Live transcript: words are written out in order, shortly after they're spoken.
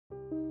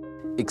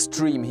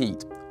Extreme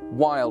heat,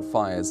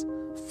 wildfires,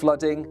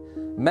 flooding,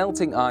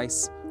 melting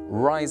ice,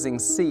 rising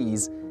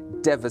seas,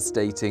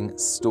 devastating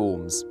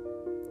storms.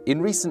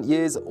 In recent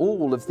years,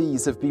 all of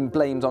these have been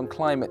blamed on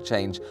climate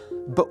change.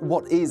 But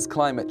what is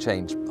climate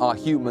change? Are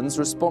humans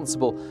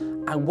responsible?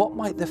 And what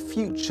might the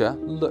future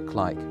look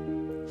like?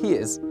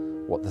 Here's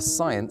what the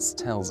science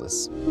tells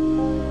us.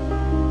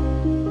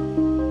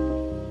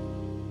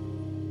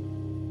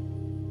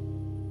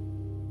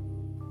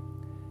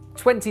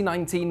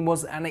 2019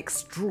 was an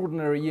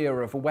extraordinary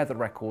year of weather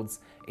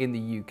records in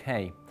the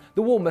UK.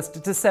 The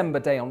warmest December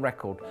day on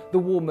record, the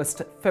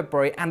warmest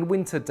February and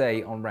winter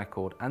day on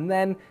record, and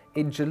then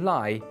in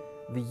July,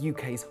 the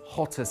UK's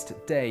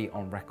hottest day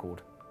on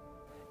record.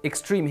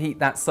 Extreme heat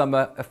that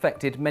summer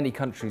affected many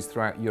countries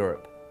throughout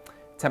Europe.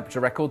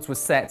 Temperature records were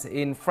set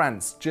in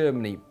France,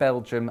 Germany,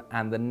 Belgium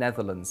and the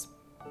Netherlands.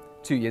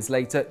 2 years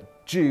later,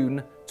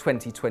 June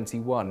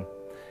 2021.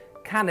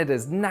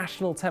 Canada's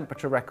national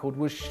temperature record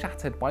was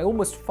shattered by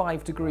almost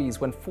 5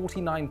 degrees when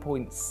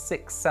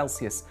 49.6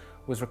 Celsius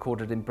was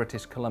recorded in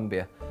British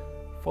Columbia,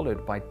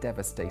 followed by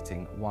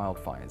devastating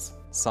wildfires.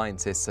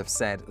 Scientists have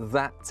said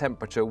that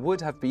temperature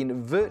would have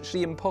been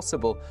virtually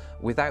impossible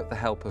without the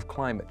help of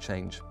climate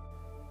change.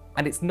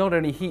 And it's not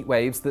only heat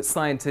waves that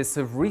scientists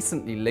have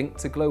recently linked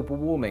to global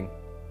warming.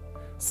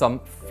 Some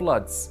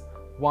floods,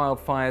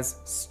 wildfires,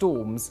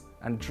 storms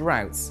and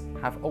droughts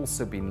have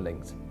also been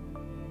linked.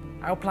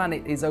 Our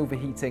planet is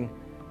overheating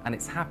and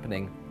it's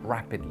happening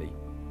rapidly.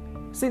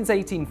 Since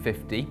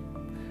 1850,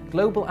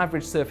 global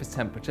average surface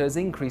temperature has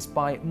increased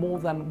by more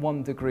than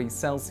 1 degree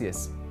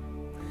Celsius.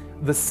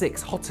 The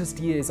 6 hottest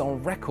years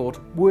on record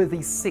were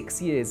these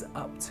 6 years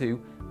up to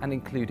and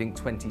including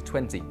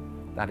 2020,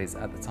 that is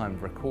at the time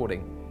of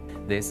recording.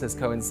 This has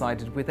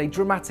coincided with a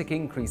dramatic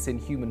increase in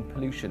human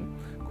pollution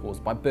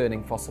caused by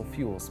burning fossil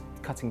fuels,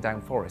 cutting down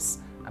forests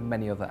and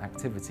many other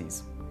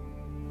activities.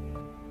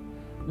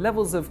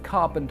 Levels of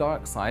carbon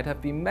dioxide have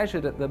been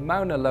measured at the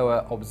Mauna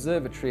Loa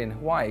Observatory in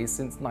Hawaii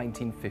since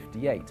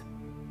 1958.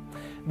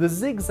 The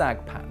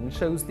zigzag pattern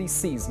shows the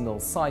seasonal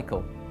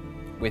cycle.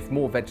 With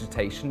more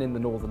vegetation in the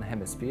Northern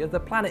Hemisphere, the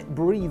planet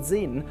breathes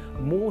in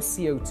more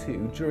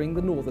CO2 during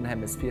the Northern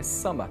Hemisphere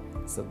summer,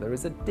 so there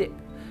is a dip.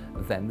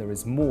 Then there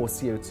is more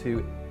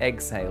CO2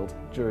 exhaled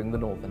during the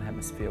Northern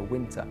Hemisphere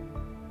winter.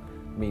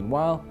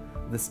 Meanwhile,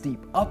 the steep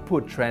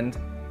upward trend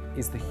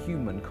is the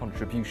human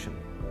contribution.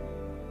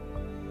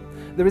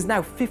 There is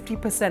now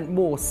 50%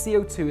 more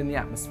CO2 in the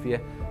atmosphere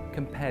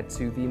compared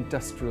to the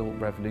Industrial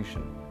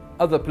Revolution.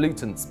 Other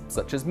pollutants,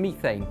 such as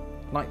methane,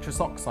 nitrous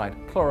oxide,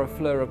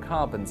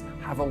 chlorofluorocarbons,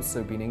 have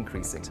also been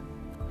increasing.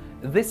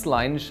 This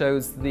line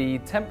shows the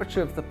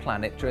temperature of the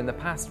planet during the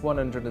past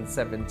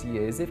 170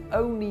 years if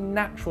only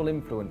natural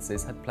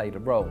influences had played a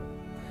role.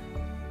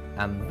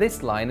 And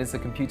this line is a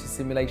computer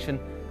simulation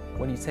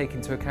when you take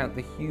into account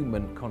the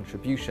human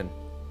contribution.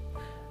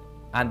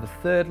 And the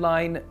third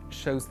line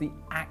shows the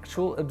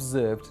actual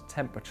observed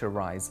temperature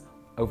rise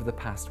over the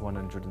past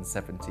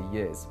 170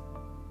 years.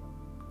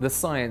 The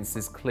science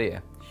is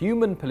clear.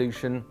 Human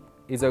pollution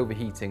is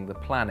overheating the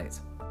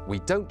planet. We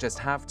don't just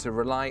have to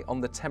rely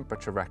on the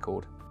temperature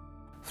record.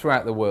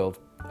 Throughout the world,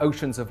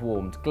 oceans have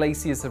warmed,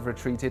 glaciers have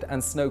retreated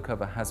and snow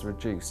cover has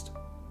reduced.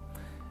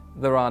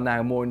 There are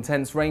now more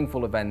intense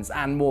rainfall events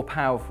and more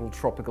powerful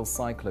tropical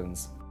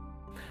cyclones.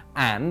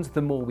 And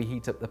the more we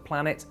heat up the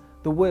planet,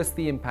 the worse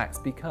the impacts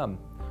become,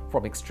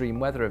 from extreme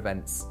weather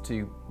events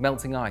to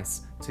melting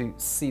ice to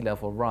sea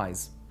level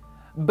rise.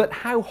 But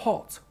how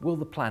hot will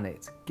the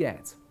planet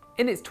get?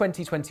 In its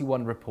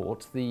 2021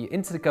 report, the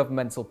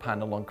Intergovernmental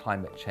Panel on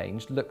Climate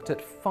Change looked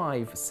at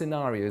 5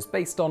 scenarios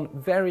based on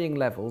varying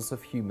levels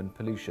of human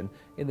pollution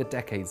in the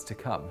decades to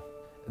come.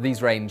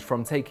 These range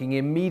from taking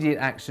immediate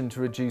action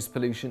to reduce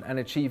pollution and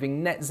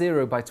achieving net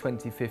zero by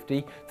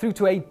 2050 through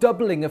to a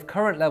doubling of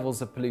current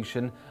levels of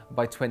pollution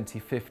by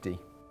 2050.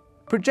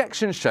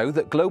 Projections show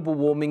that global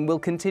warming will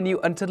continue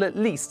until at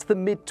least the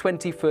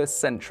mid-21st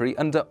century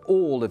under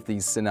all of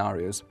these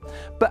scenarios.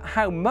 But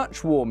how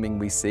much warming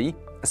we see,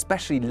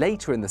 especially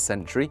later in the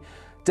century,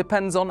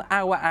 depends on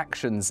our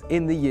actions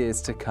in the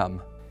years to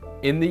come.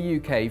 In the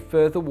UK,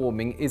 further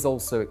warming is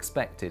also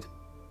expected.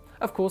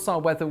 Of course, our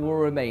weather will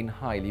remain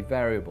highly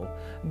variable,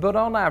 but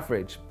on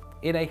average,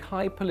 in a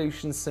high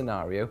pollution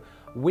scenario,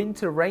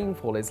 winter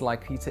rainfall is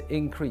likely to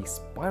increase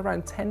by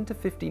around 10 to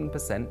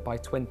 15% by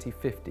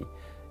 2050.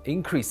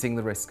 Increasing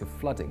the risk of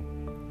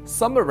flooding.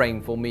 Summer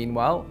rainfall,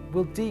 meanwhile,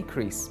 will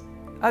decrease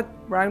at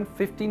around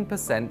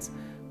 15%,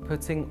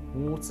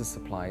 putting water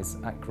supplies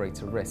at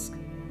greater risk.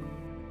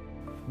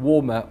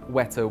 Warmer,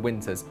 wetter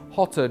winters,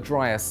 hotter,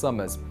 drier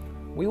summers.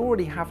 We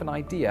already have an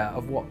idea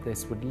of what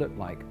this would look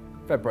like.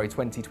 February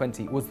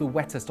 2020 was the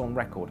wettest on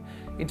record.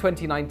 In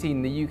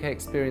 2019, the UK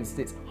experienced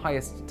its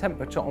highest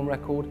temperature on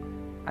record,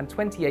 and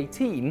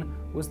 2018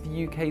 was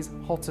the UK's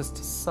hottest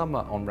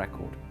summer on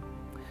record.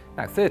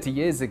 Now, 30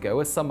 years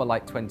ago, a summer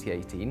like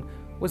 2018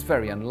 was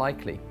very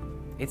unlikely.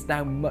 It's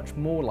now much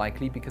more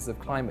likely because of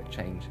climate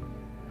change.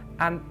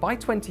 And by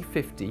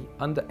 2050,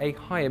 under a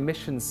high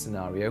emissions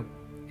scenario,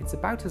 it's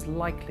about as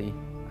likely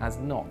as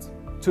not.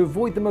 To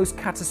avoid the most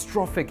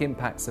catastrophic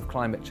impacts of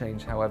climate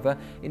change, however,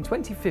 in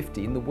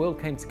 2015 the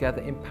world came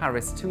together in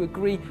Paris to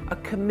agree a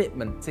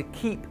commitment to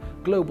keep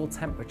global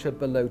temperature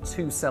below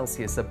 2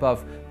 Celsius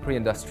above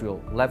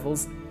pre-industrial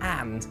levels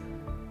and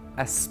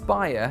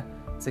aspire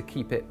to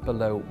keep it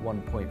below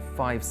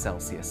 1.5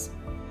 Celsius.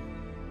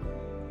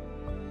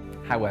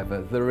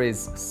 However, there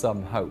is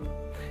some hope.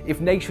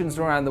 If nations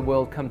around the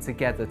world come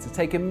together to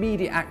take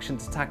immediate action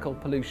to tackle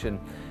pollution,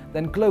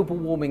 then global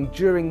warming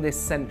during this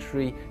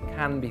century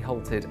can be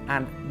halted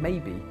and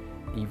maybe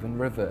even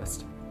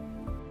reversed.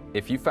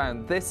 If you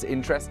found this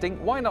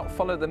interesting, why not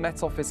follow the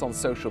Met Office on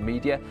social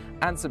media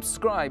and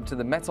subscribe to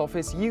the Met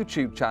Office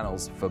YouTube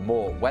channels for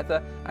more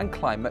weather and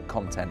climate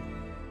content.